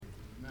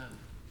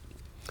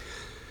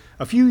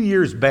A few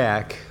years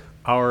back,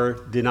 our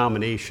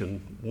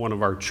denomination, one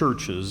of our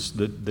churches,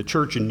 the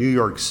church in New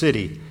York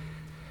City,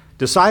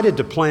 decided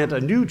to plant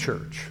a new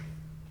church.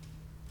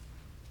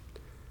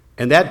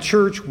 And that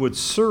church would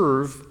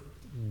serve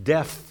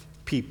deaf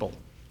people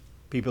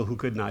who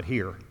could not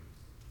hear.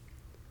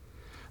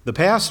 The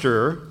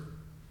pastor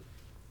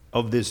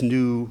of this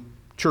new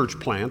church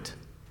plant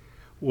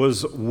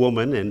was a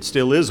woman, and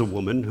still is a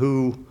woman,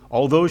 who,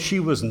 although she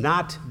was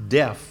not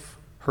deaf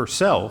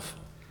herself,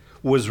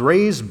 was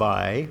raised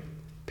by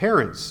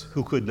parents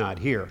who could not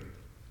hear.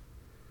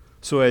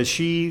 So as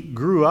she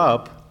grew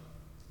up,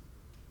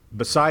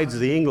 besides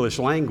the English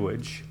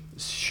language,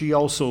 she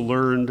also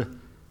learned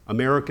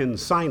American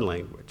Sign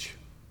Language,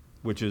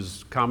 which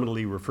is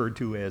commonly referred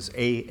to as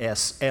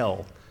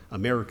ASL,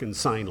 American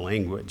Sign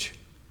Language.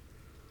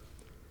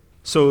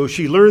 So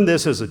she learned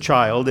this as a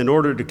child in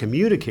order to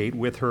communicate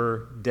with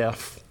her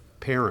deaf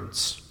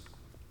parents.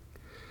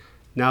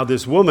 Now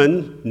this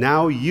woman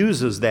now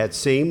uses that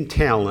same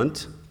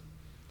talent,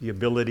 the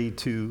ability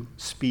to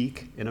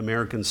speak in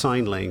American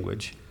Sign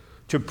Language,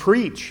 to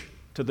preach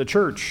to the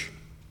church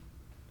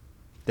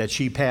that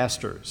she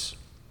pastors.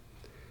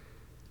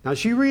 Now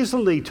she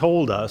recently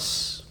told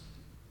us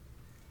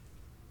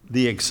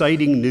the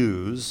exciting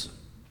news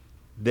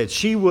that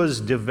she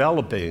was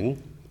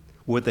developing,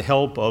 with the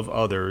help of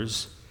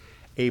others,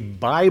 a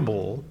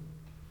Bible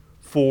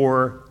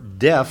for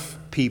deaf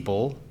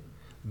people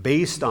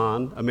based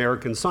on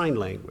American Sign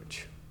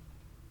Language.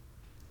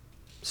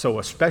 So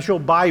a special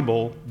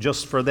Bible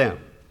just for them.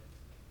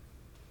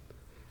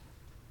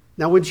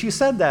 Now when she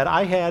said that,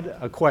 I had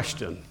a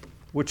question,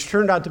 which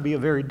turned out to be a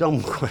very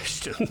dumb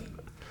question.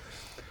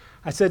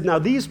 I said, now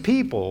these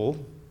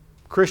people,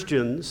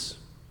 Christians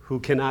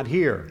who cannot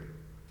hear,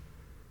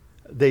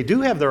 they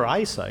do have their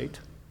eyesight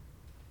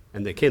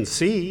and they can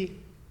see.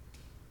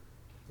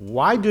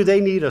 Why do they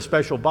need a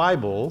special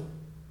Bible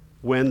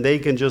when they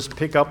can just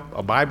pick up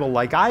a Bible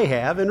like I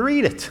have and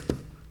read it?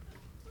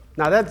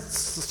 Now that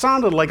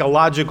sounded like a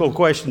logical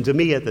question to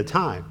me at the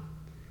time.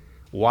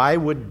 Why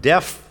would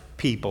deaf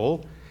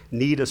people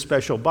need a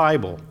special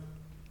Bible?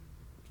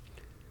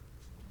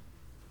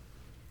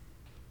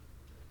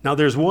 Now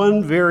there's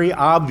one very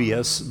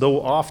obvious,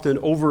 though often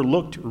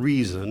overlooked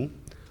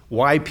reason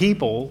why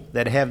people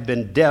that have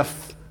been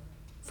deaf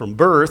from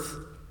birth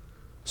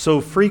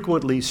so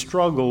frequently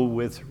struggle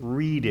with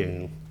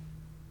reading.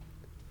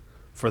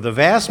 For the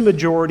vast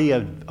majority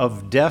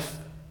of deaf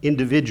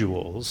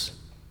individuals,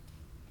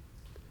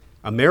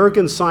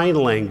 American Sign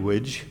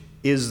Language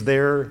is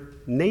their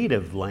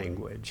native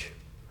language,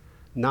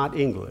 not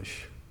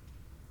English.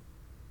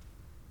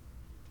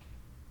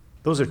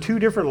 Those are two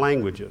different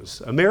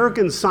languages.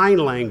 American Sign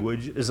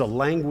Language is a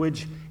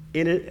language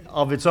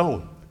of its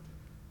own.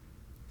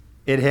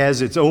 It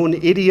has its own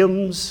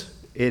idioms.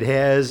 It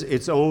has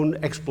its own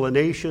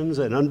explanations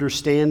and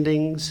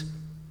understandings.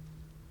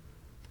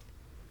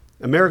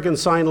 American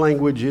Sign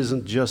Language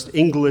isn't just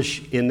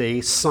English in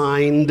a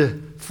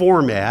signed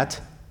format.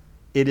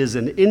 It is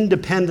an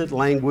independent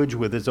language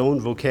with its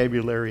own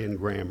vocabulary and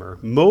grammar.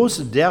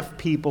 Most deaf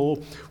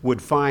people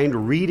would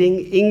find reading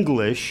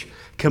English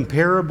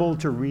comparable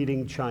to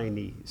reading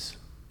Chinese.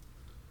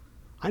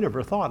 I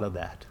never thought of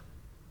that,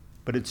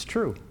 but it's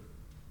true.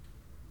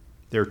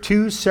 They're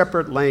two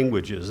separate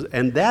languages,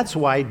 and that's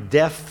why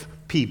deaf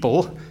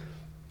people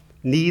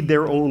need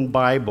their own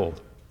Bible.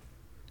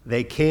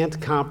 They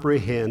can't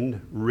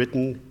comprehend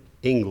written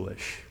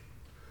English.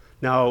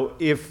 Now,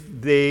 if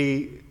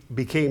they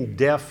became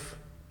deaf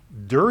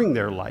during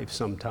their life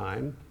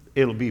sometime,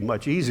 it'll be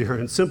much easier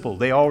and simple.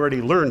 They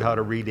already learned how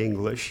to read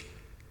English.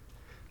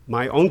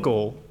 My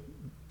uncle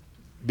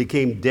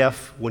became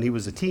deaf when he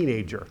was a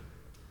teenager.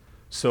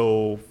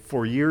 So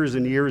for years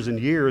and years and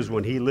years,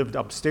 when he lived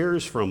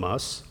upstairs from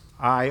us,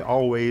 I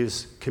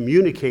always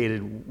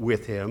communicated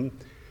with him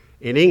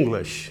in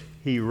English.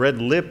 He read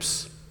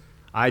lips.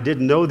 I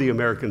didn't know the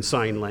American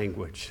Sign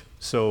Language.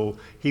 So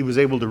he was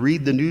able to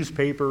read the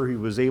newspaper. He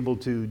was able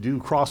to do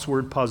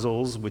crossword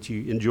puzzles, which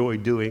he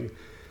enjoyed doing.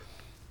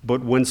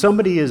 But when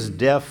somebody is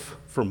deaf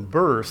from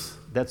birth,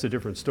 that's a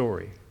different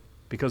story,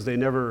 because they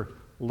never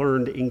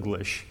learned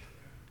English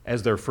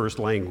as their first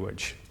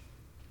language.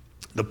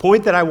 The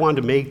point that I want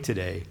to make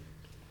today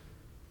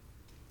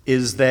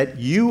is that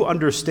you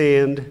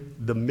understand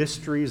the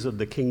mysteries of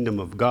the kingdom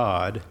of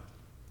God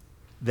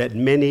that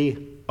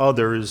many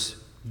others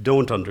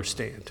don't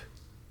understand,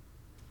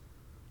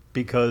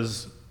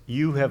 because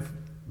you have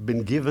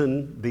been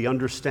given the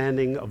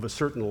understanding of a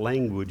certain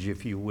language,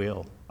 if you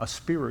will, a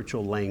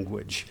spiritual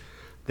language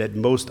that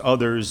most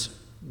others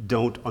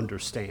don't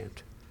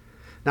understand.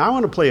 Now, I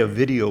want to play a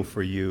video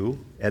for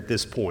you at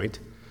this point,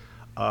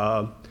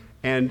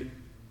 and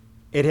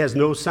it has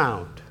no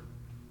sound,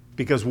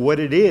 because what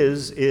it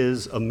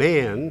is a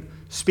man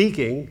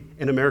speaking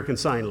in American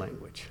Sign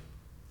Language.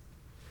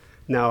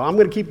 Now, I'm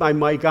going to keep my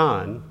mic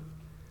on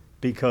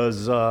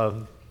because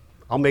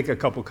I'll make a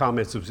couple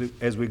comments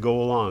as we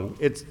go along.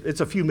 It's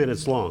a few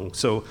minutes long,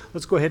 so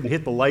let's go ahead and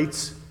hit the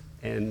lights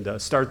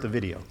and start the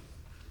video.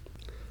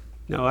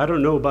 Now, I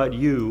don't know about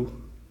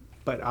you,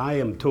 But I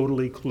am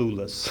totally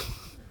clueless.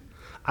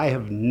 I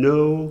have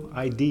no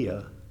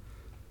idea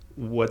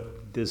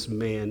what this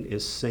man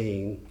is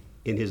saying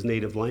in his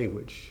native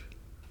language,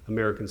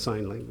 American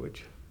Sign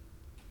Language.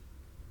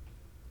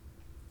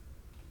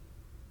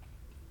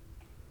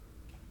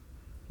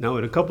 Now,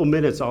 in a couple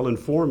minutes, I'll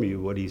inform you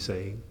what he's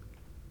saying,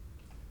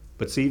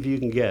 but see if you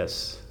can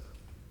guess.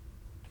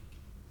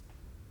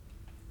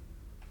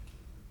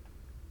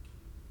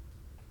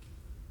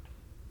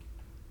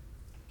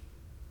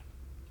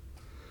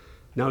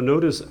 Now,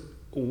 notice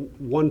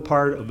one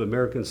part of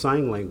American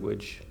Sign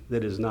Language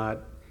that is not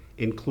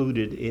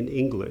included in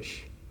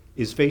English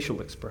is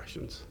facial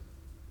expressions.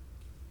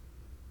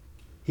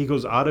 He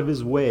goes out of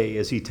his way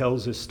as he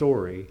tells his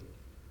story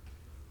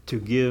to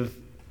give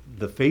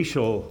the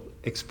facial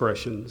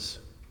expressions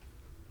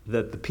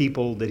that the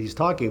people that he's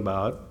talking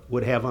about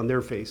would have on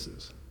their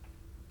faces.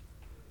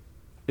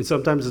 And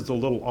sometimes it's a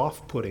little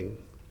off-putting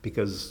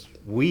because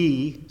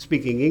we,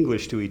 speaking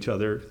English to each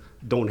other,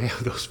 don't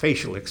have those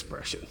facial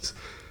expressions.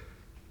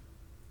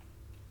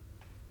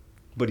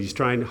 But he's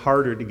trying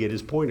harder to get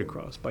his point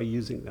across by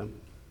using them.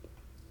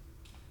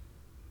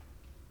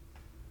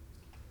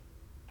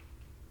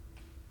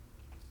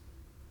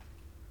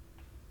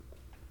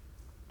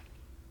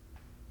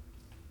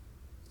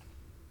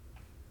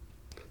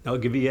 Now, I'll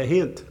give you a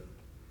hint.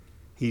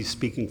 He's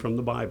speaking from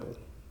the Bible.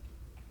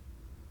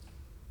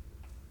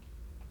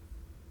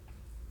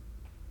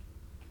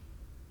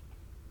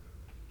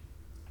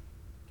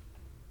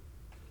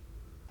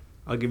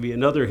 I'll give you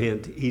another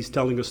hint. He's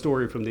telling a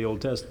story from the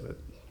Old Testament.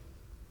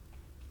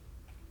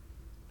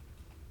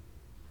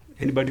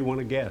 Anybody want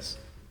to guess?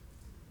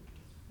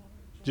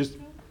 Just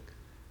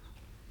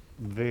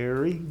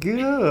very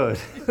good.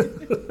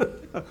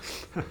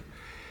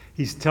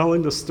 He's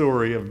telling the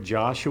story of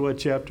Joshua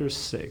chapter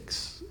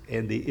 6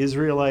 and the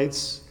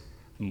Israelites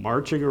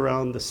marching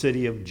around the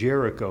city of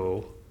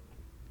Jericho,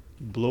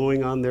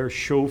 blowing on their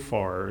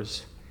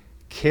shofars,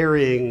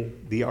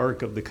 carrying the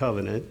Ark of the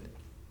Covenant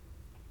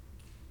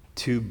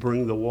to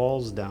bring the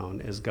walls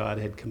down as God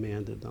had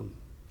commanded them.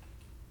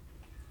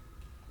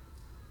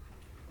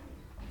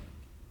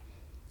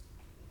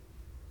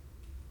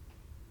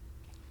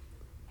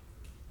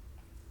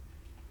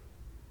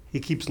 He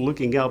keeps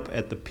looking up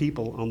at the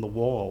people on the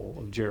wall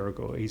of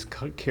Jericho. He's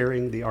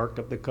carrying the Ark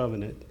of the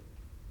Covenant.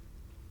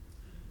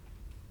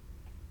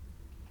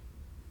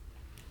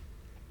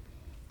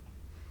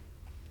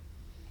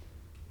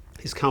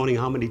 He's counting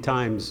how many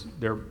times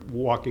they're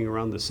walking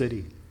around the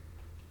city.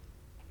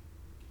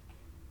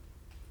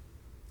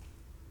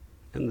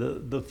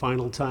 And the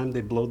final time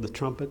they blow the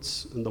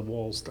trumpets and the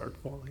walls start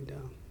falling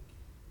down.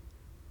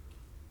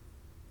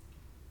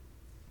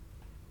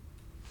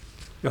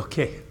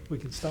 Okay, we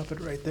can stop it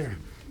right there.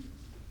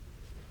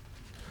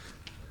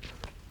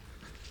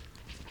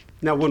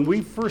 Now, when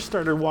we first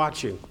started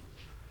watching,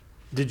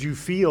 did you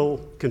feel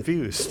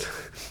confused?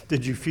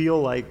 Did you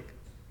feel like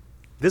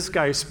this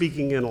guy is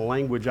speaking in a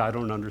language I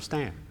don't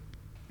understand?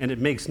 And it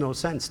makes no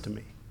sense to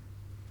me.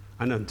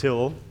 And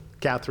until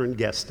Catherine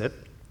guessed it,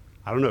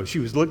 I don't know, she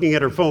was looking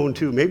at her phone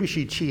too. Maybe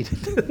she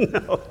cheated.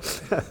 No.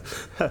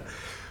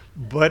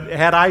 But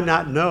had I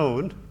not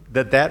known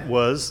that that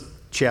was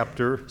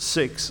chapter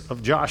 6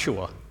 of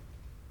Joshua,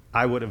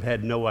 I would have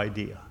had no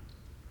idea.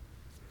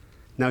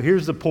 Now,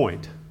 here's the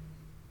point.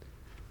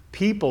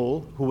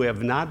 People who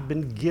have not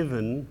been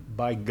given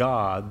by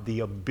God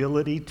the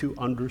ability to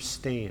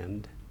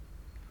understand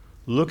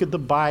look at the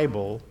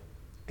Bible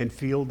and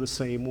feel the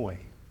same way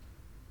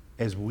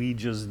as we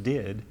just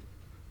did,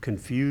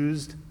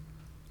 confused,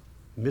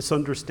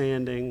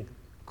 misunderstanding,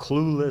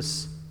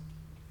 clueless.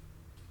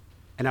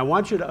 And I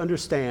want you to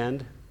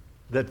understand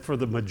that for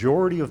the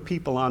majority of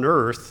people on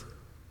earth,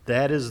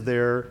 that is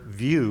their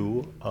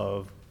view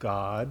of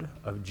God,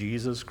 of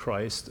Jesus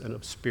Christ, and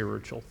of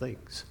spiritual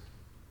things.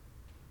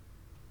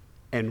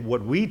 And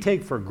what we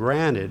take for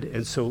granted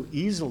and so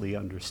easily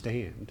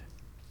understand,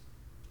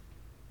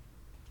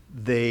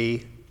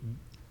 they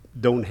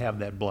don't have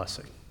that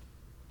blessing.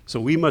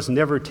 So we must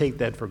never take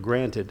that for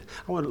granted.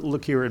 I want to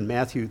look here in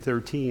Matthew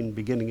 13,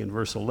 beginning in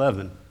verse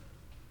 11.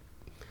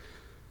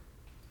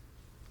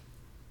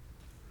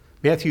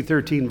 Matthew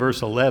 13,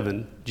 verse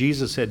 11,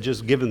 Jesus had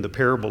just given the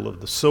parable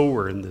of the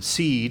sower and the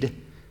seed.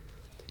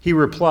 He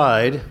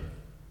replied,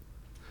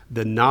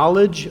 "The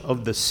knowledge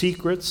of the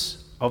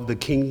secrets of the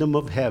kingdom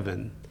of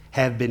heaven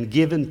have been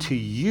given to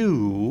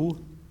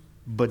you,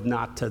 but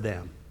not to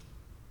them,"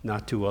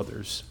 not to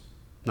others,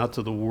 not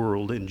to the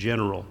world in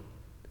general.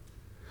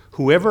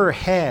 "Whoever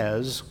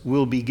has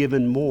will be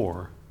given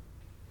more,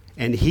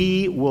 and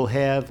he will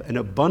have an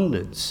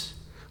abundance.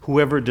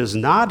 Whoever does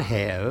not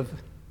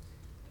have,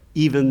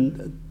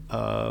 even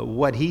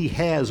what he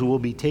has will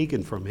be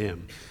taken from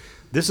him.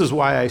 This is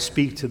why I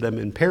speak to them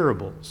in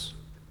parables.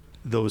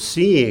 Though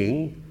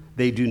seeing,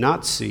 they do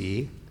not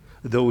see.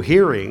 Though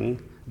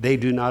hearing, they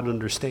do not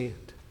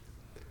understand."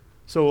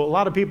 So a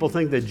lot of people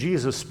think that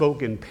Jesus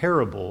spoke in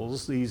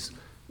parables, these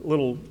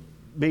little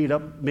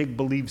made-up,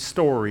 make-believe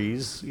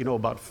stories,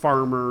 about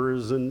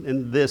farmers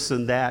and this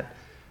and that.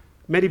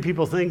 Many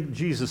people think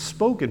Jesus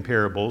spoke in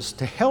parables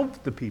to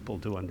help the people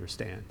to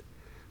understand.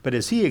 But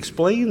as he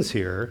explains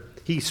here,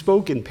 he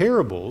spoke in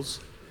parables.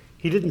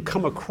 He didn't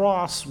come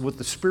across with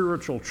the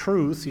spiritual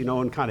truth,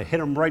 and kind of hit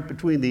them right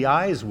between the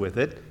eyes with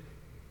it.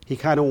 He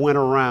kind of went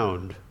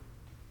around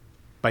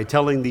by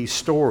telling these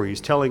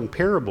stories, telling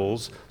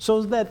parables,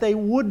 so that they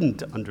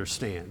wouldn't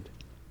understand.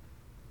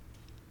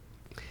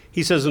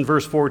 He says in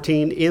verse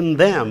 14, in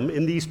them,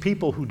 in these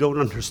people who don't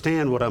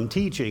understand what I'm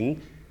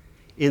teaching,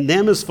 in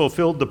them is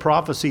fulfilled the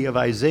prophecy of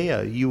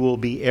Isaiah. You will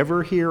be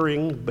ever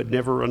hearing, but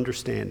never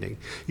understanding.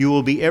 You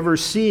will be ever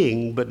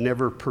seeing, but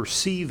never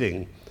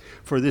perceiving.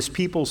 For this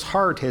people's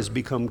heart has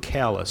become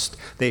calloused.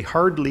 They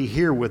hardly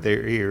hear with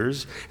their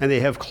ears, and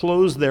they have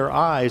closed their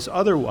eyes.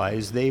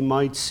 Otherwise, they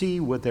might see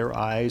with their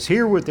eyes,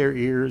 hear with their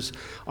ears,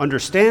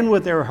 understand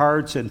with their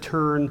hearts, and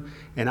turn,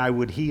 and I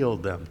would heal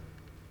them.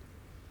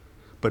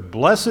 But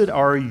blessed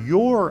are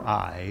your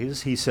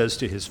eyes, he says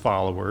to his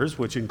followers,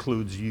 which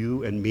includes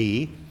you and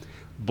me.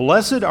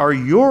 Blessed are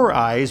your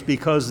eyes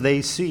because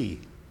they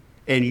see,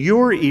 and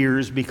your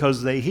ears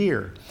because they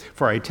hear.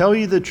 For I tell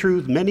you the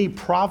truth, many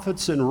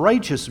prophets and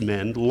righteous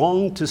men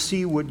longed to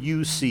see what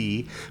you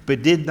see,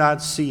 but did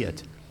not see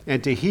it,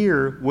 and to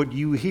hear what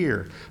you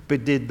hear,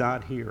 but did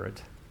not hear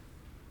it.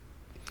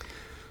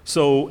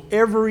 So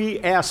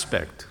every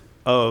aspect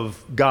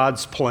of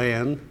God's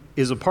plan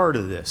is a part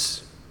of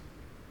this.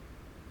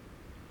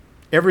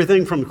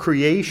 Everything from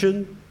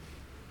creation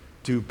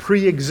to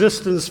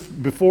pre-existence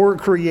before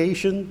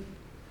creation,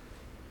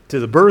 to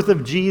the birth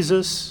of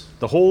Jesus,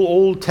 the whole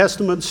Old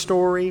Testament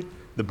story,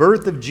 the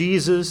birth of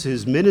Jesus,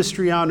 his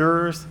ministry on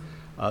earth,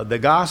 the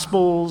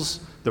Gospels,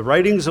 the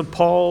writings of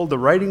Paul, the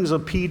writings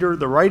of Peter,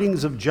 the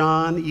writings of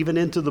John, even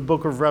into the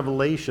book of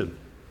Revelation.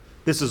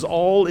 This is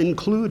all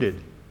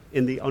included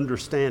in the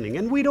understanding.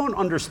 And we don't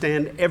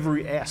understand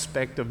every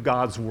aspect of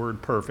God's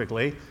word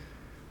perfectly,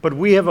 but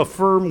we have a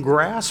firm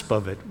grasp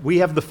of it. We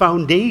have the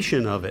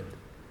foundation of it.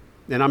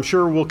 And I'm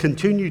sure we'll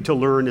continue to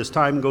learn as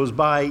time goes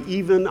by,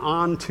 even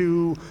on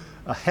to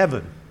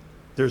heaven.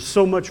 There's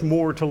so much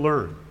more to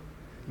learn.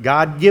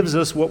 God gives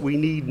us what we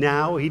need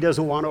now. He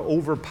doesn't want to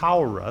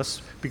overpower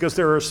us, because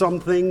there are some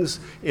things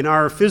in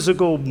our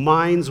physical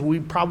minds we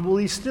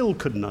probably still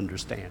couldn't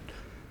understand.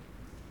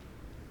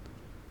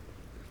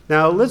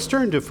 Now let's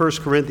turn to 1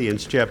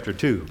 Corinthians chapter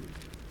 2,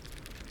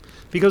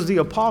 because the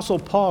Apostle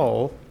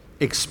Paul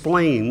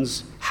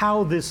explains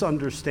how this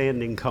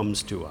understanding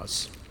comes to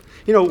us.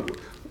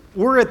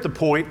 We're at the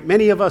point,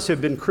 many of us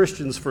have been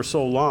Christians for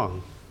so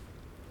long,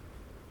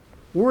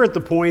 we're at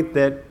the point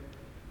that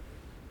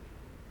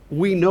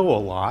we know a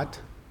lot,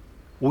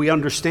 we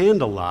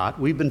understand a lot,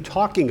 we've been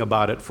talking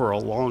about it for a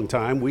long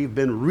time, we've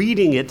been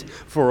reading it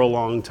for a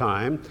long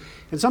time,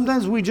 and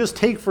sometimes we just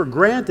take for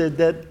granted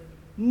that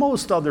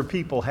most other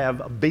people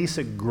have a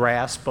basic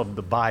grasp of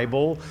the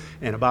Bible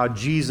and about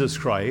Jesus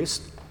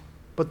Christ,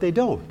 but they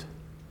don't.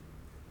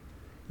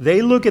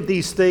 They look at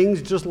these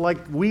things just like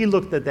we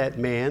looked at that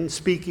man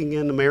speaking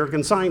in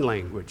American Sign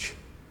Language.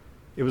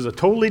 It was a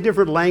totally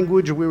different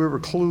language. We were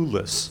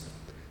clueless.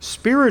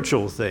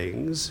 Spiritual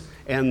things,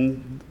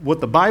 and what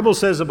the Bible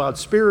says about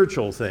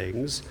spiritual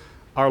things,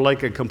 are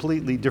like a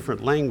completely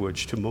different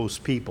language to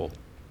most people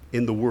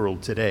in the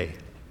world today.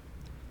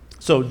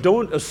 So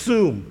don't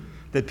assume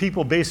that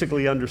people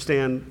basically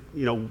understand,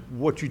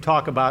 what you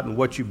talk about and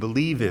what you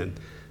believe in.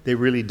 They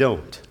really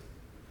don't.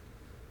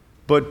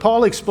 But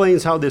Paul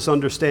explains how this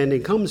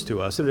understanding comes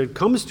to us, and it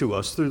comes to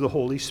us through the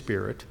Holy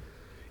Spirit.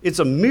 It's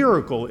a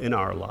miracle in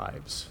our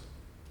lives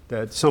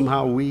that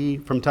somehow we,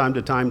 from time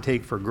to time,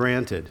 take for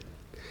granted.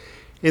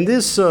 In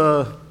this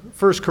 1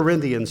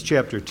 Corinthians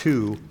chapter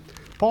 2,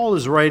 Paul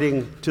is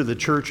writing to the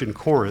church in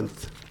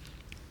Corinth,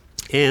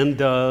 and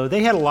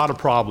they had a lot of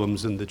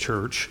problems in the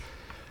church.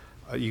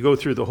 You go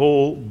through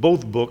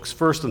both books,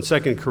 1st and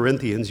 2nd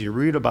Corinthians, you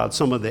read about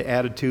some of the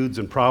attitudes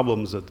and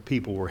problems that the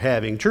people were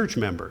having, church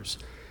members.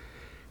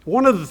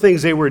 One of the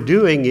things they were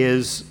doing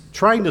is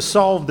trying to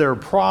solve their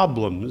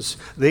problems.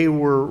 They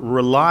were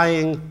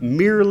relying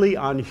merely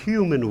on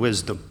human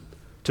wisdom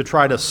to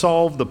try to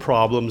solve the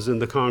problems in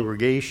the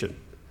congregation.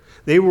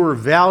 They were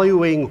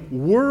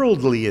valuing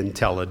worldly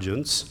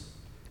intelligence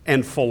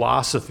and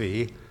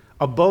philosophy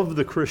above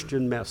the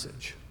Christian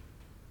message.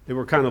 They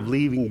were kind of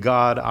leaving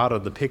God out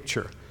of the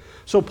picture.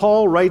 So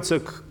Paul writes a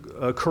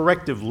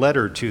corrective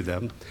letter to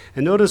them.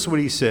 And notice what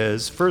he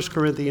says, 1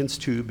 Corinthians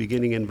 2,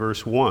 beginning in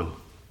verse 1.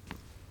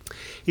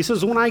 He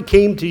says, when I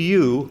came to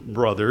you,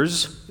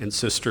 brothers and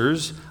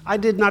sisters, I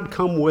did not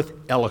come with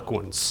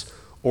eloquence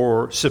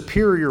or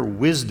superior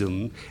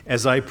wisdom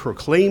as I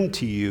proclaimed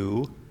to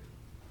you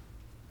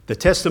the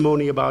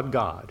testimony about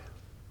God.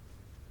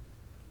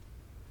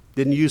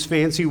 Didn't use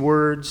fancy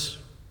words,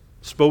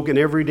 spoke in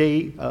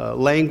everyday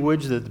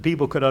language that the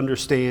people could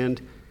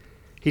understand.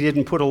 He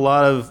didn't put a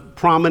lot of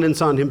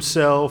prominence on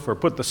himself or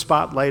put the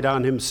spotlight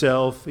on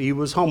himself. He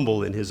was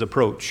humble in his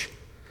approach.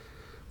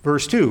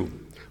 Verse 2.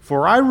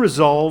 For I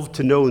resolved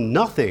to know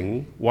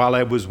nothing while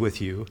I was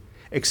with you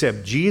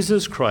except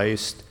Jesus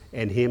Christ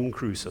and him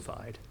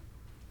crucified.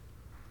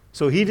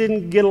 So he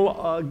didn't get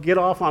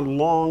off on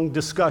long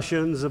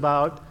discussions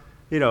about,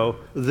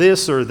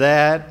 this or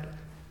that.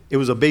 It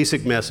was a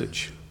basic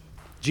message.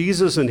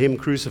 Jesus and him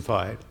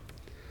crucified.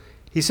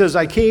 He says,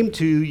 I came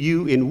to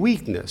you in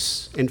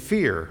weakness and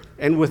fear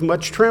and with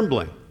much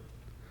trembling.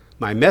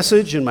 My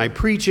message and my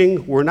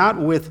preaching were not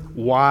with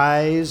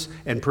wise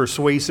and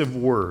persuasive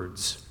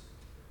words,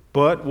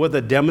 but with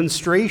a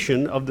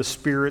demonstration of the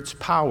Spirit's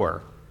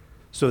power,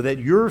 so that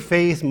your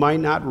faith might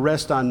not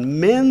rest on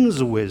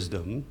men's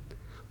wisdom,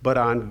 but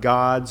on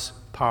God's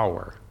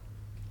power.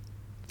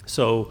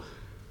 So,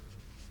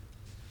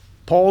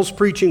 Paul's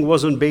preaching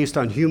wasn't based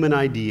on human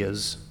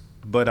ideas,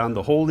 but on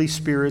the Holy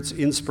Spirit's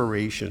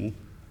inspiration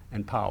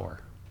and power.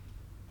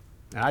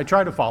 And I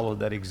try to follow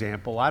that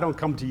example. I don't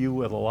come to you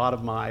with a lot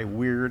of my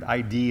weird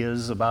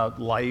ideas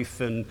about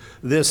life and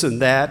this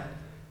and that.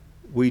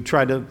 We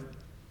try to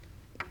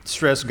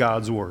stress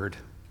God's word.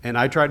 And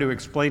I try to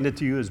explain it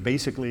to you as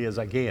basically as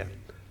I can.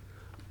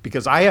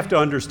 Because I have to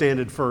understand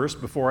it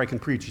first before I can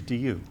preach it to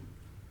you.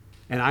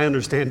 And I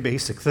understand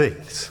basic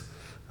things.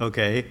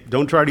 Okay?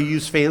 Don't try to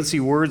use fancy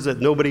words that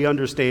nobody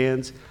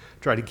understands.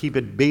 Try to keep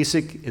it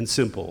basic and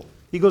simple.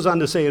 He goes on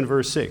to say in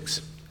verse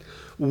 6,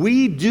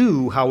 we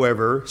do,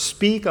 however,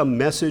 speak a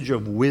message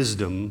of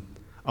wisdom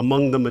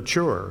among the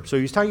mature. So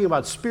he's talking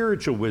about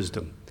spiritual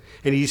wisdom.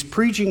 And he's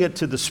preaching it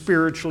to the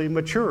spiritually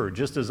mature,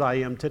 just as I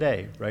am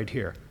today, right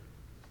here.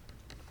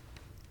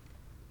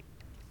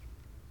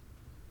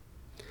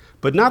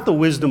 But not the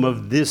wisdom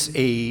of this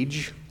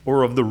age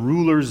or of the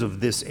rulers of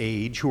this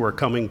age who are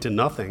coming to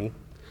nothing.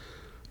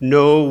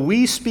 No,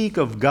 we speak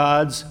of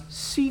God's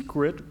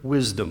secret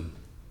wisdom,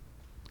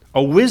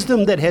 a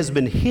wisdom that has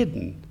been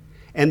hidden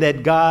and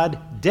that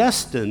God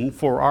destined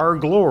for our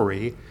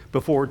glory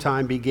before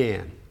time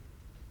began.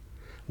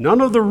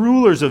 None of the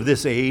rulers of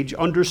this age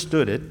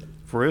understood it,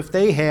 for if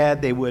they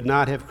had, they would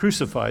not have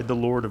crucified the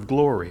Lord of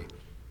glory.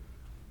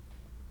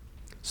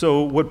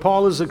 So what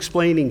Paul is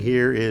explaining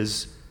here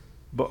is,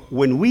 but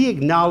when we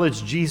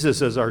acknowledge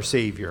Jesus as our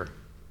Savior,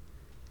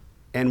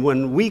 and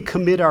when we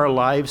commit our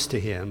lives to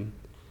him,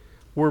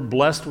 we're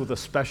blessed with a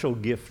special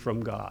gift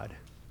from God.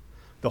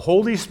 The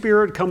Holy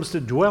Spirit comes to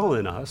dwell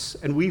in us,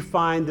 and we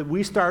find that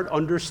we start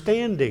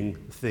understanding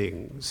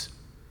things,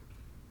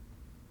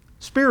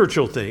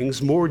 spiritual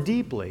things, more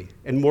deeply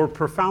and more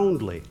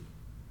profoundly.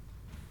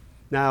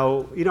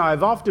 Now,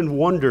 I've often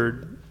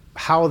wondered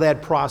how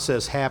that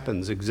process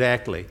happens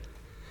exactly.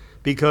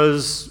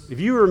 Because if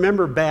you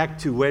remember back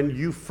to when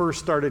you first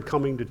started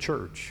coming to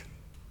church,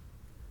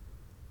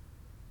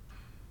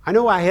 I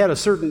know I had a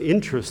certain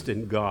interest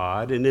in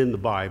God and in the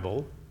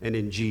Bible and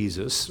in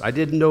Jesus. I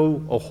didn't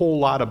know a whole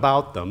lot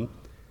about them.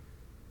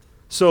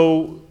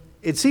 So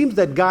it seems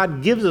that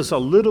God gives us a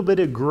little bit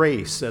of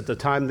grace at the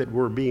time that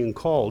we're being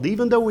called,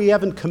 even though we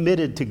haven't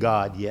committed to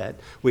God yet.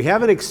 We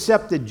haven't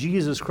accepted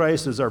Jesus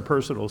Christ as our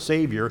personal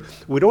Savior.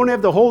 We don't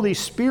have the Holy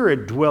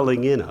Spirit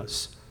dwelling in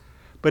us.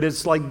 But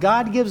it's like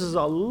God gives us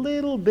a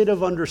little bit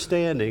of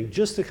understanding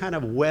just to kind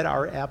of whet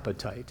our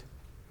appetite.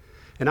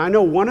 And I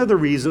know one of the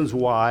reasons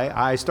why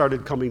I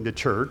started coming to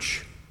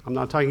church, I'm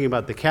not talking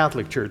about the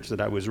Catholic church that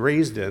I was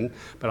raised in,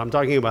 but I'm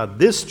talking about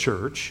this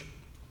church,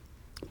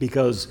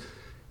 because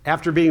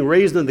after being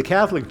raised in the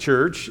Catholic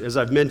church, as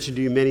I've mentioned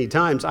to you many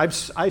times,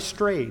 I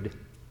strayed.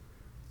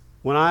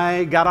 When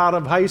I got out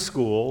of high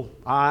school,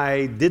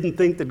 I didn't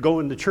think that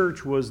going to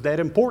church was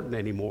that important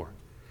anymore.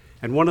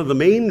 And one of the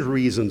main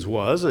reasons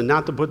was, and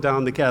not to put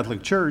down the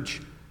Catholic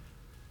Church,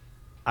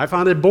 I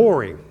found it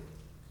boring.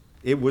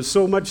 It was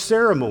so much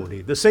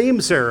ceremony, the same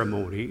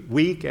ceremony,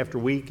 week after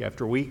week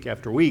after week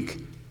after week,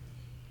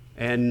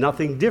 and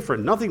nothing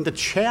different, nothing to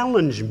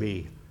challenge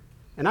me.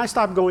 And I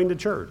stopped going to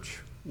church.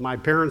 My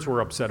parents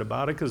were upset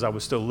about it because I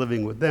was still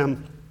living with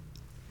them.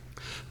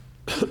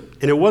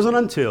 And it wasn't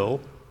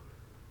until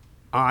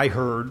I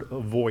heard a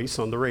voice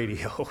on the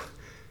radio,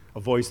 a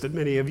voice that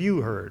many of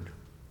you heard.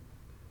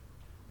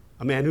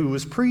 A man who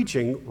was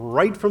preaching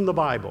right from the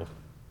Bible.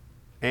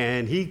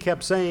 And he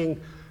kept saying,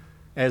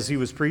 as he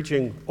was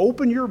preaching,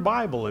 open your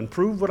Bible and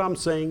prove what I'm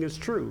saying is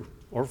true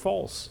or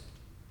false.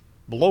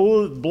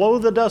 Blow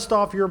the dust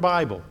off your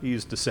Bible, he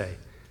used to say.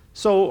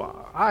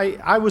 So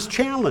I was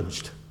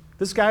challenged.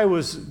 This guy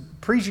was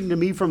preaching to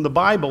me from the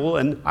Bible,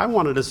 and I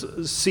wanted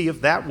to see if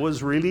that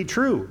was really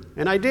true.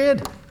 And I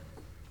did.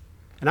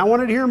 And I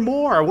wanted to hear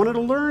more. I wanted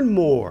to learn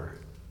more.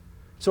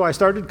 So I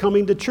started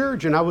coming to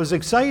church, and I was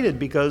excited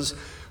because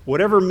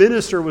whatever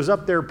minister was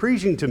up there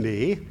preaching to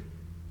me,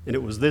 and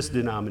it was this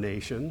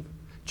denomination,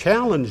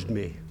 challenged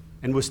me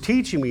and was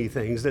teaching me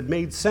things that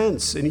made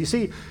sense. And you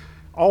see,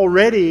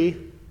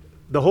 already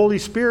the Holy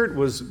Spirit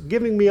was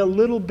giving me a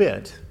little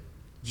bit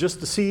just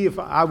to see if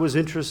I was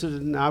interested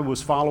and I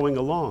was following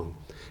along.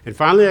 And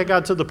finally I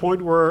got to the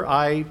point where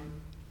I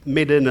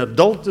made an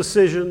adult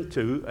decision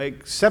to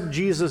accept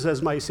Jesus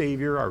as my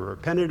Savior. I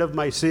repented of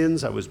my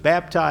sins. I was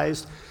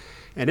baptized.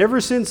 And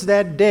ever since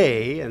that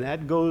day, and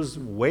that goes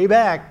way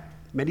back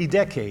many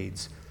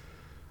decades,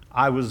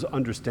 I was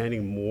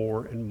understanding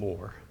more and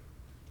more.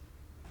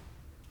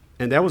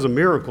 And that was a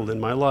miracle in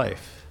my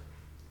life.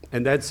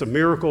 And that's a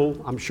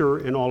miracle, I'm sure,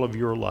 in all of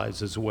your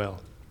lives as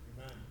well.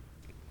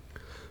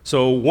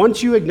 So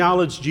once you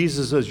acknowledge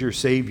Jesus as your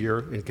Savior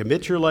and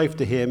commit your life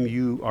to Him,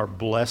 you are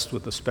blessed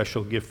with a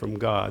special gift from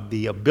God,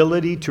 the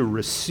ability to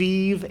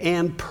receive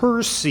and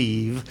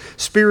perceive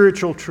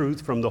spiritual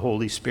truth from the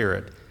Holy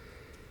Spirit.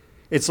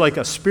 It's like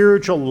a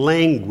spiritual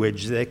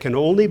language that can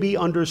only be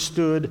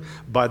understood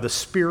by the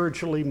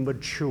spiritually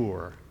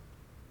mature.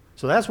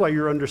 So that's why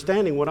you're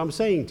understanding what I'm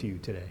saying to you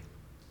today.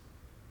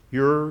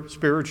 You're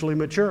spiritually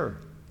mature.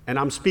 And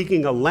I'm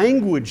speaking a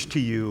language to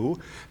you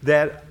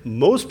that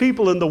most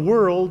people in the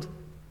world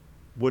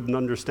wouldn't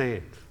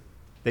understand.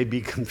 They'd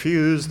be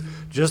confused,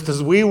 just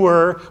as we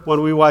were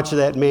when we watched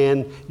that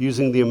man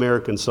using the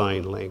American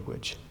Sign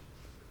Language.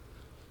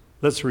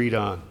 Let's read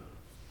on.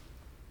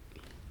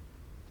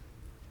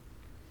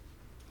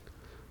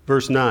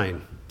 Verse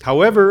 9.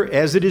 However,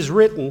 as it is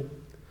written,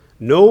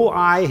 no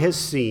eye has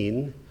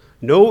seen,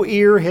 no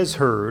ear has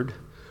heard,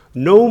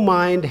 no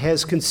mind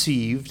has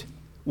conceived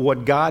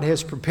what God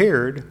has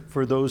prepared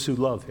for those who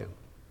love Him.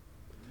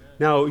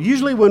 Now,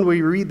 usually when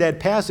we read that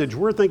passage,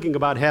 we're thinking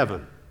about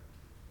heaven.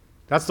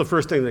 That's the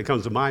first thing that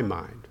comes to my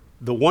mind.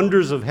 The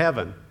wonders of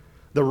heaven,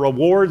 the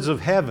rewards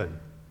of heaven,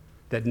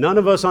 that none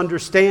of us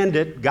understand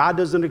it. God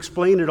doesn't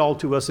explain it all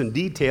to us in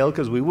detail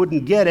because we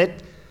wouldn't get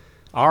it.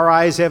 Our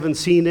eyes haven't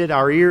seen it,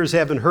 our ears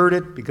haven't heard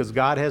it, because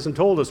God hasn't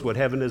told us what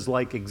heaven is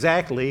like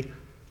exactly.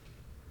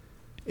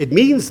 It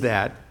means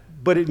that,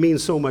 but it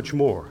means so much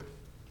more.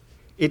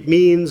 It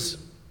means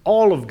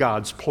all of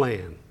God's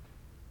plan,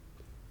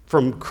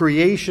 from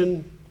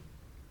creation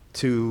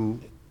to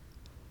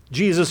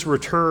Jesus'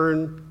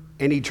 return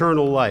and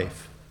eternal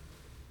life.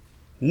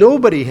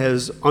 Nobody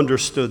has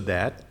understood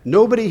that.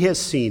 Nobody has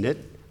seen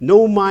it.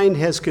 No mind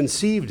has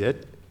conceived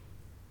it.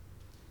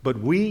 But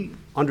we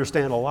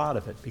understand a lot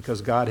of it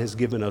because God has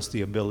given us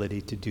the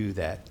ability to do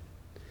that.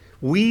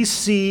 We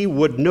see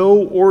what no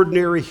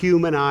ordinary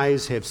human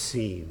eyes have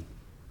seen.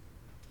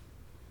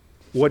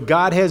 What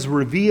God has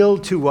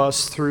revealed to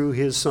us through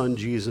His Son,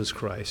 Jesus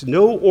Christ.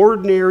 No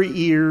ordinary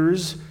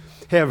ears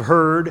have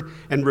heard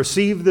and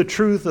received the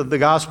truth of the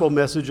gospel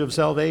message of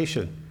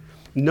salvation.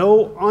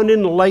 No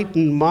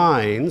unenlightened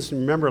minds.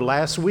 Remember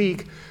last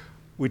week,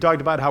 we talked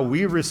about how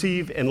we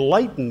receive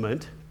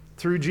enlightenment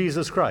through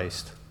Jesus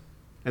Christ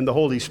and the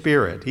Holy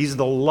Spirit. He's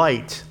the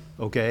light,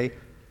 okay?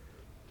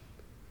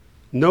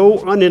 No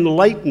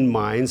unenlightened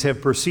minds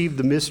have perceived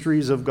the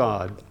mysteries of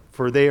God,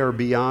 for they are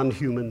beyond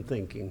human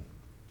thinking.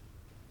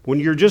 When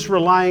you're just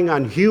relying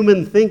on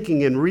human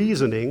thinking and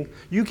reasoning,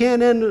 you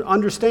can't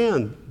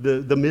understand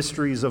the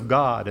mysteries of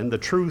God and the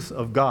truth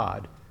of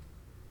God.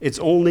 It's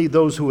only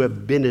those who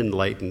have been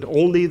enlightened,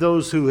 only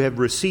those who have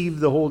received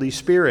the Holy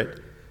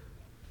Spirit.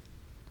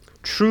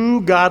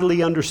 True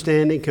godly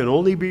understanding can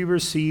only be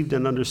received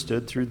and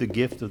understood through the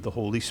gift of the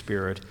Holy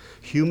Spirit.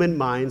 Human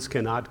minds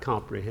cannot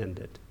comprehend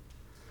it.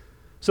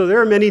 So there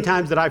are many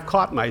times that I've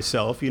caught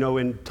myself,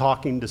 in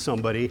talking to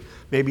somebody,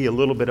 maybe a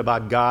little bit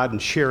about God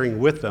and sharing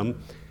with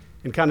them,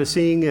 and kind of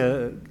seeing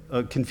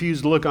a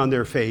confused look on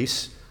their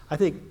face. I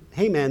think,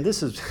 hey man,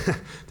 this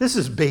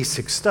is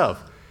basic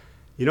stuff.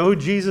 You know who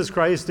Jesus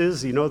Christ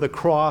is? You know the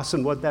cross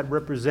and what that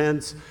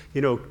represents?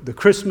 The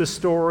Christmas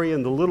story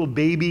and the little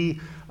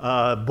baby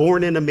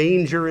born in a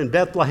manger in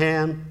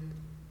Bethlehem.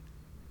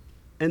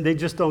 And they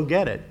just don't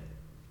get it.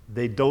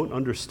 They don't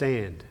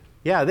understand.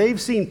 Yeah, they've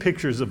seen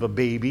pictures of a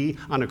baby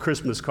on a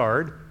Christmas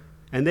card,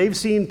 and they've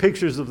seen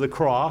pictures of the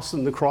cross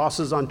and the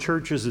crosses on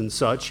churches and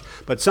such,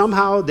 but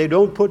somehow they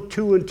don't put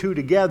two and two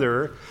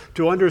together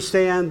to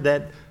understand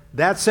that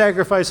that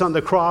sacrifice on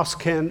the cross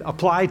can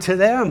apply to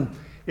them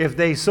if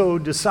they so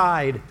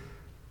decide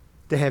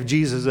to have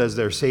Jesus as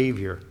their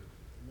Savior.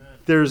 Amen.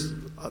 There's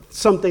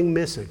something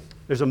missing.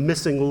 There's a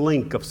missing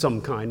link of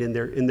some kind in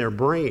their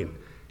brain.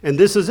 And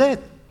this is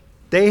it.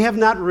 They have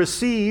not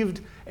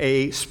received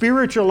a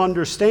spiritual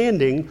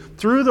understanding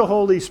through the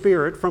Holy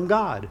Spirit from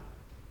God.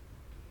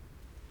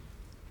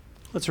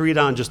 Let's read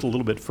on just a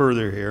little bit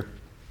further here.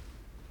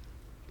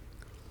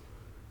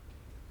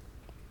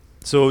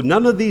 So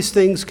none of these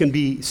things can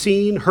be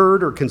seen,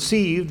 heard, or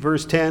conceived,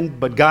 verse 10,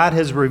 but God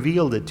has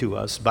revealed it to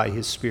us by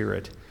His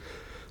Spirit.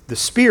 The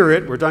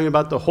Spirit, we're talking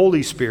about the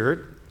Holy Spirit.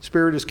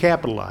 Spirit is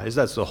capitalized.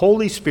 That's the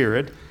Holy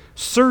Spirit,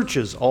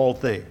 searches all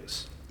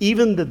things,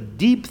 even the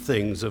deep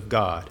things of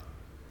God.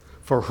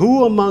 For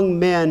who among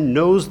men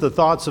knows the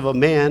thoughts of a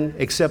man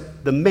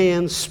except the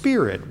man's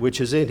spirit which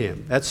is in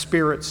him? That's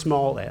spirit,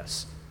 small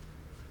s.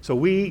 So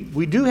we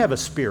do have a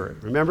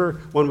spirit.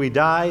 Remember, when we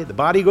die, the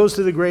body goes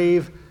to the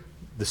grave,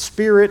 the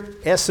spirit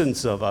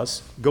essence of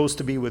us goes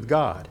to be with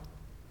God.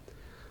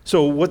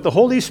 So what the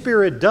Holy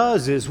Spirit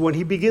does is when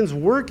He begins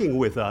working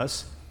with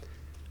us,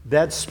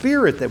 that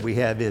spirit that we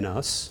have in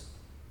us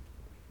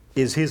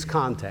is His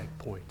contact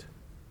point.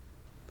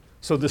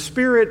 So the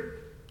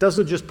Spirit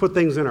doesn't just put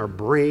things in our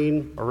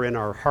brain or in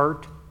our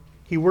heart.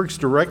 He works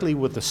directly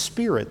with the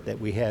Spirit that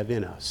we have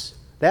in us.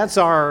 That's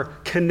our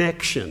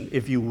connection,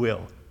 if you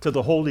will, to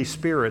the Holy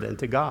Spirit and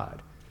to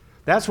God.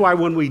 That's why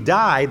when we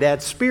die,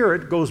 that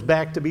Spirit goes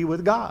back to be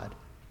with God.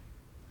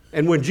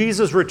 And when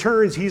Jesus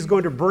returns, he's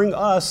going to bring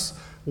us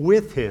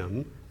with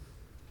him,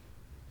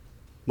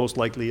 most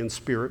likely in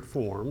spirit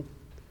form,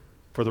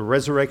 for the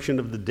resurrection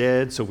of the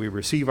dead, so we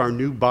receive our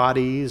new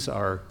bodies,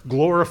 our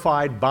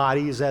glorified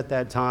bodies at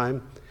that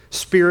time.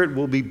 Spirit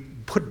will be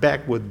put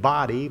back with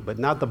body, but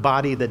not the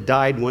body that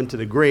died and went to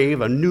the grave,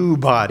 a new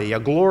body, a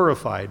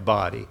glorified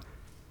body.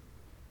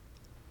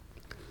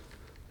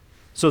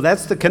 So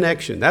that's the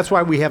connection. That's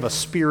why we have a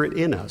spirit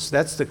in us.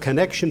 That's the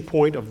connection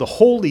point of the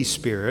Holy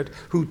Spirit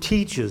who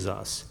teaches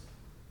us.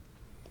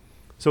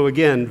 So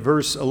again,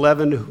 verse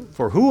 11,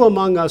 for who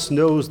among us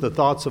knows the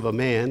thoughts of a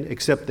man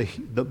except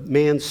the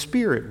man's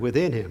spirit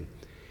within him?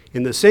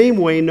 In the same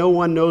way, no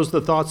one knows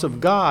the thoughts of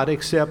God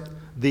except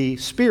the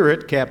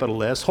Spirit,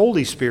 capital S,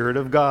 Holy Spirit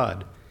of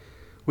God.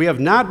 We have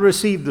not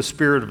received the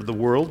spirit of the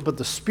world, but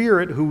the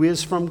Spirit who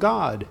is from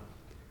God,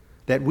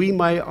 that we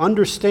might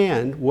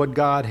understand what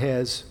God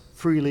has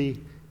freely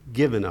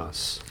given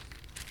us.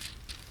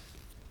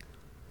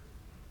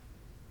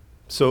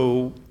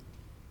 So,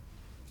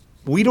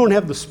 we don't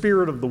have the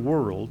spirit of the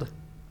world,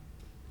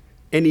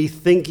 any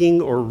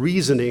thinking or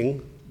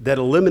reasoning that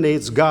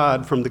eliminates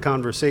God from the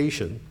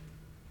conversation.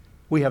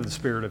 We have the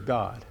Spirit of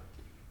God.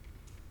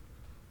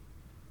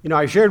 You know,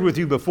 I shared with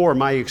you before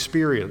my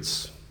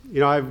experience. You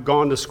know, I've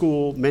gone to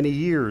school many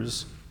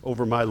years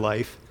over my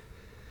life,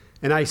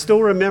 and I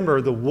still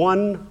remember the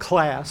one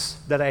class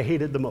that I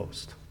hated the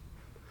most.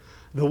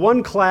 The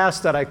one class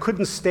that I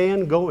couldn't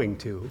stand going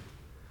to.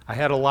 I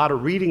had a lot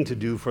of reading to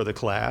do for the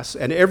class,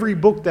 and every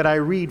book that I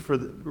read for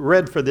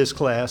this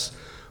class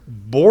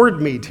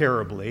bored me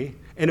terribly,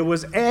 and it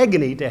was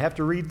agony to have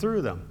to read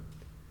through them.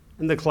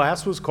 And the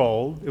class was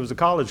called, it was a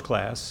college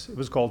class, it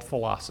was called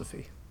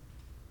philosophy.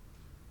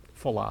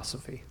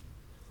 Philosophy.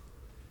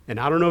 And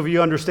I don't know if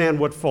you understand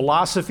what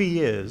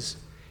philosophy is.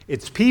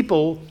 It's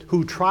people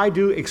who try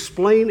to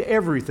explain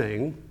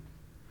everything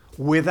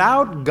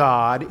without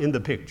God in the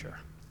picture.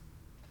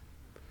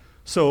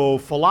 So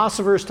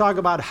philosophers talk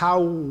about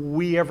how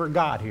we ever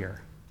got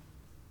here.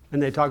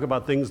 And they talk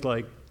about things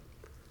like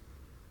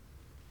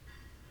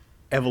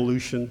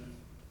evolution,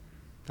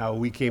 how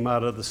we came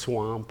out of the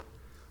swamp,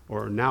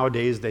 or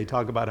nowadays they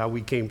talk about how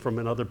we came from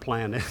another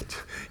planet,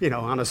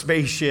 on a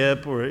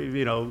spaceship,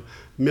 or,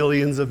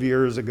 millions of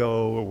years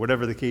ago, or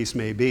whatever the case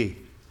may be.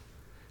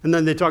 And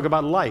then they talk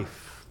about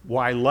life,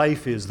 why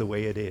life is the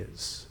way it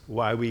is,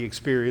 why we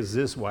experience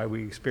this, why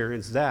we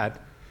experience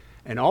that.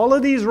 And all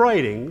of these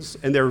writings,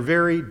 and they're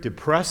very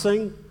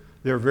depressing,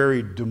 they're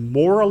very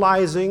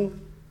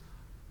demoralizing,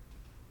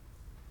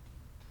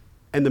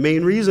 and the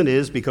main reason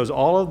is because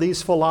all of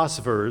these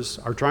philosophers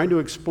are trying to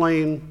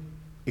explain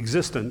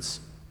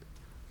existence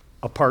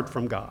apart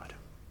from God.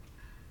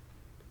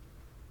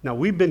 Now,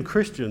 we've been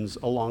Christians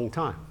a long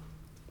time,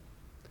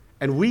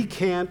 and we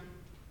can't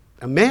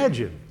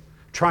imagine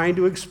trying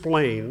to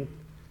explain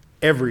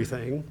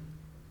everything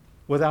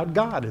without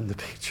God in the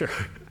picture.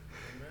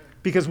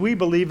 Because we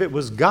believe it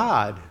was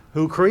God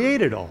who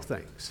created all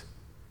things.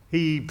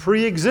 He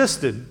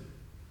pre-existed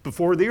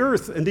before the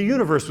earth and the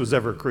universe was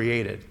ever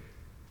created.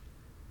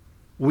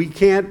 We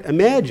can't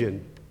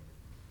imagine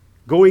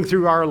going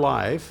through our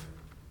life,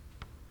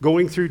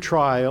 going through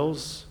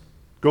trials,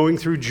 going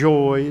through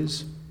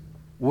joys,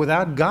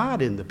 without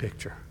God in the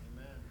picture.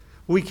 Amen.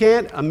 We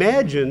can't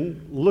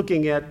imagine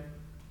looking at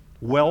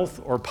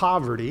wealth or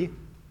poverty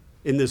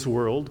in this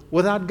world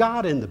without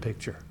God in the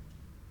picture.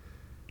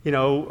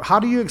 How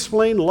do you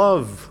explain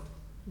love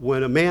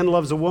when a man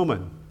loves a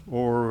woman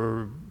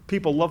or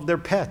people love their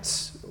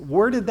pets?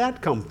 Where did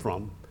that come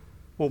from?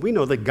 Well, we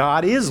know that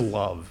God is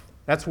love.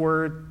 That's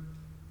where it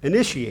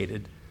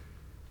initiated.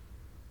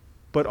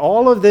 But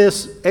all of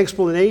this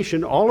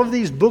explanation, all of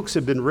these books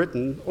have been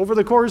written over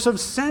the course of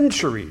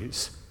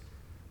centuries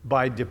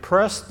by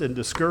depressed and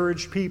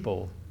discouraged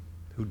people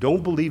who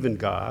don't believe in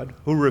God,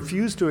 who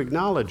refuse to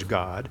acknowledge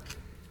God,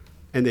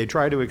 and they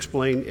try to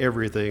explain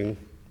everything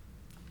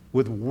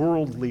with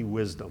worldly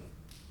wisdom.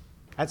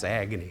 That's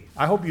agony.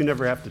 I hope you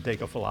never have to take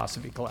a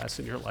philosophy class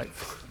in your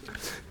life.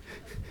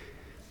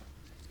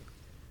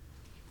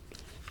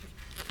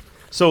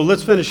 So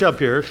let's finish up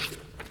here.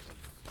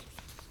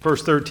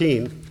 Verse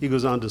 13, he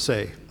goes on to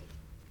say,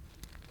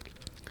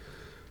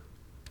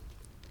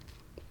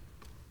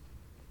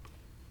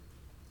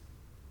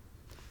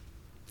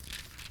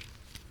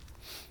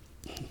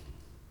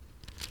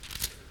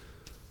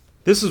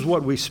 this is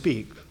what we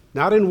speak,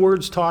 not in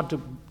words taught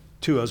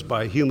to us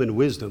by human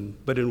wisdom,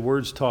 but in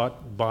words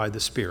taught by the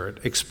Spirit,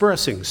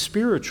 expressing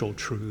spiritual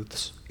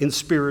truths in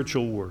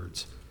spiritual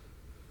words.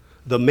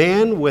 The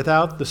man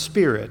without the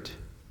Spirit,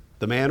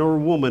 the man or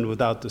woman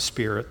without the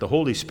Spirit, the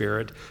Holy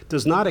Spirit,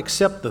 does not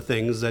accept the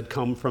things that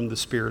come from the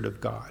Spirit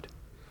of God,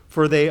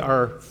 for they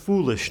are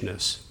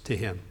foolishness to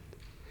him,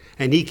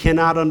 and he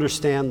cannot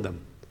understand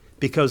them,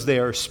 because they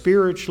are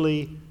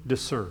spiritually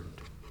discerned.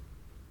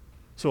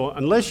 So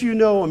unless you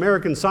know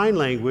American Sign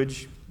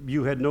Language,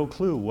 you had no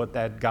clue what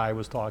that guy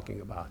was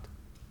talking about.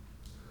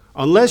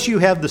 Unless you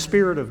have the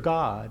Spirit of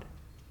God,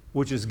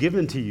 which is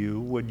given to you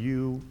when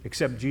you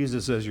accept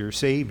Jesus as your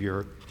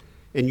Savior,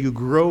 and you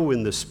grow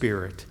in the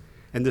Spirit,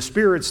 And the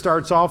Spirit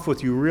starts off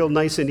with you real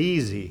nice and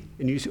easy,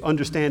 and you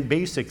understand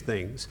basic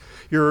things.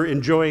 You're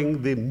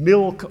enjoying the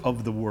milk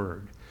of the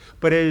Word.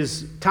 But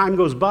as time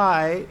goes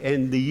by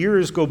and the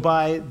years go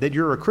by that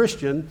you're a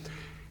Christian,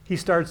 He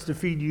starts to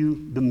feed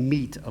you the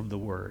meat of the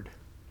Word,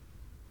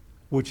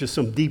 which is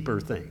some deeper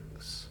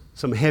things,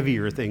 some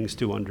heavier things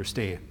to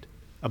understand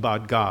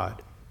about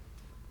God,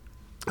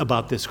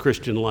 about this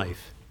Christian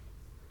life.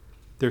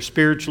 They're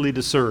spiritually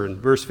discerned.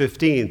 Verse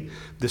 15,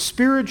 the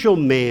spiritual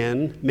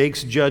man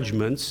makes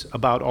judgments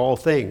about all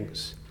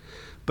things,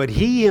 but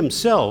he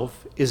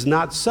himself is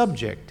not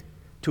subject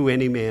to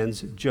any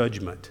man's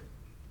judgment.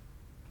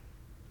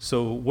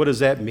 So what does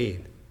that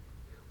mean?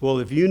 Well,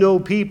 if you know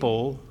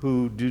people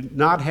who do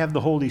not have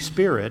the Holy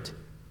Spirit,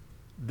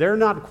 they're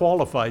not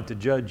qualified to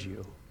judge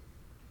you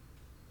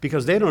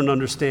because they don't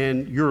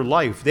understand your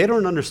life. They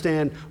don't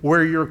understand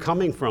where you're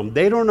coming from.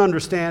 They don't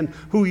understand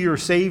who your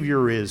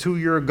Savior is, who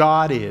your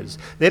God is.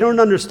 They don't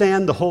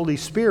understand the Holy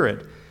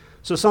Spirit.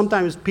 So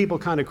sometimes people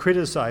kind of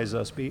criticize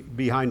us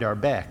behind our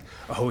back.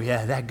 Oh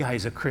yeah, that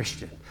guy's a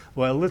Christian.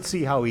 Well, let's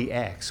see how he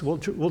acts.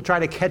 We'll try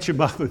to catch him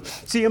up and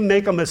see him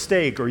make a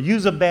mistake or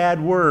use a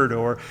bad word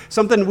or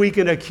something we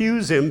can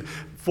accuse him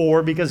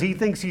for because he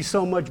thinks he's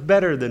so much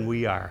better than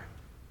we are.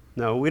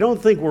 No, we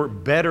don't think we're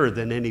better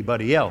than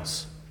anybody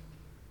else.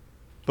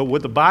 But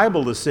what the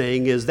Bible is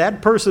saying is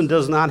that person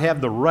does not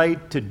have the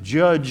right to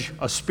judge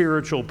a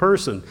spiritual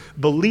person.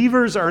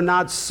 Believers are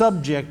not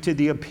subject to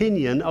the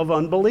opinion of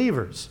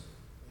unbelievers.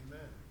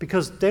 Amen.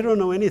 Because they don't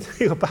know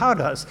anything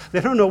about us.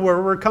 They don't know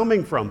where we're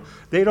coming from.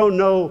 They don't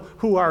know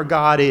who our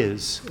God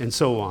is, and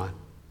so on.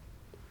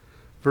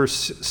 Verse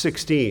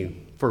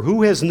 16, for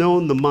who has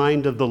known the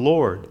mind of the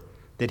Lord,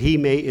 that he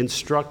may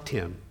instruct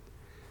him?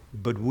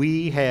 But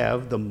we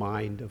have the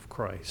mind of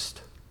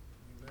Christ.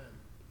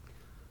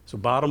 So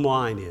bottom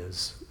line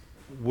is,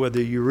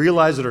 whether you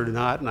realize it or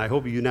not, and I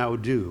hope you now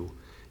do,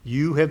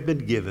 you have been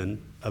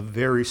given a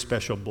very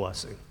special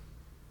blessing.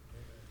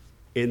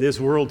 In this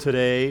world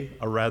today,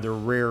 a rather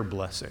rare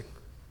blessing,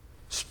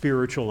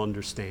 spiritual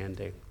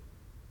understanding.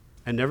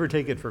 And never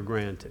take it for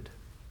granted.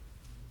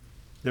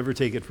 Never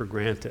take it for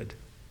granted.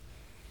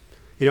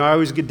 You know, I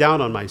always get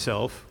down on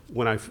myself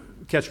when I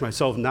catch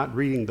myself not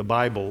reading the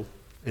Bible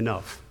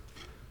enough.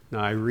 Now,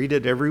 I read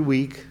it every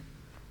week.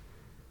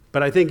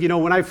 But I think,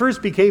 when I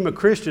first became a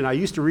Christian, I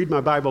used to read my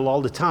Bible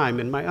all the time,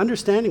 and my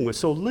understanding was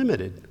so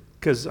limited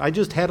because I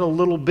just had a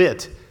little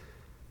bit.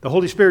 The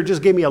Holy Spirit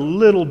just gave me a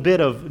little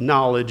bit of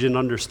knowledge and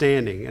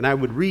understanding, and I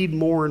would read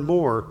more and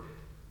more.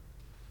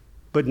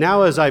 But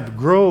now as I've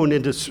grown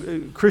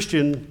into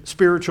Christian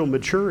spiritual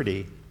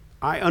maturity,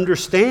 I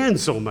understand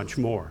so much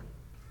more.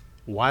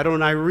 Why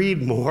don't I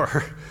read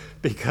more?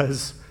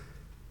 Because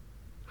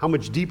how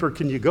much deeper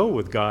can you go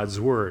with God's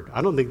Word?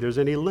 I don't think there's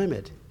any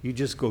limit. You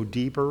just go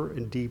deeper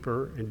and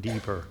deeper and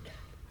deeper.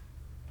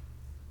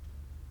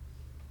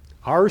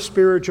 Our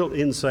spiritual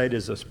insight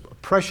is a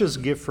precious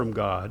gift from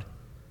God,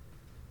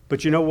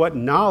 but you know what?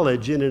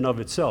 Knowledge in and of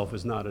itself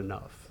is not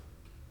enough.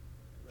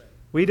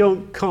 We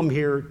don't come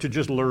here to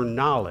just learn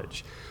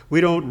knowledge.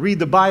 We don't read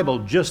the Bible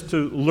just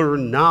to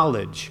learn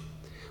knowledge.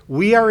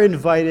 We are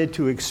invited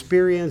to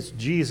experience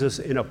Jesus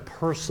in a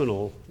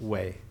personal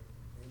way.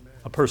 Amen.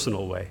 A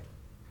personal way.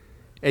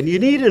 And you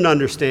need an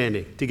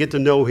understanding to get to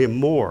know him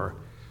more,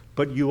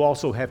 but you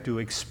also have to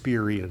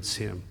experience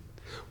him.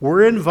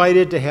 We're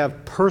invited to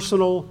have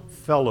personal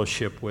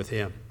fellowship with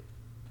him.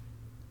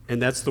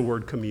 And that's the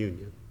word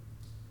communion.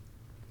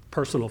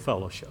 Personal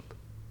fellowship.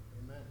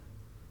 Amen.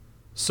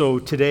 So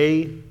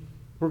today,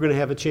 we're going to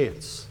have a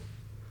chance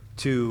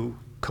to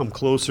come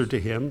closer to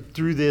him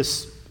through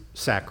this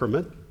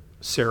sacrament,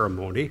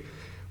 ceremony.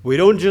 We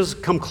don't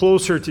just come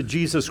closer to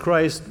Jesus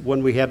Christ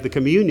when we have the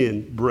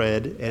communion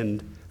bread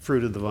and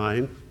fruit of the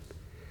vine.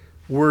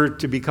 We're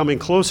to be coming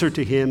closer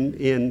to him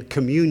in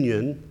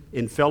communion,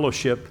 in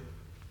fellowship,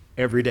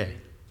 every day,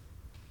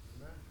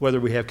 whether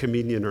we have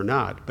communion or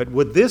not. But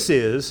what this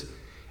is,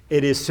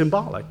 it is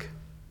symbolic.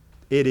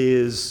 It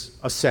is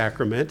a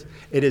sacrament.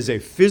 It is a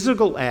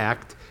physical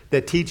act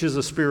that teaches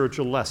a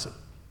spiritual lesson.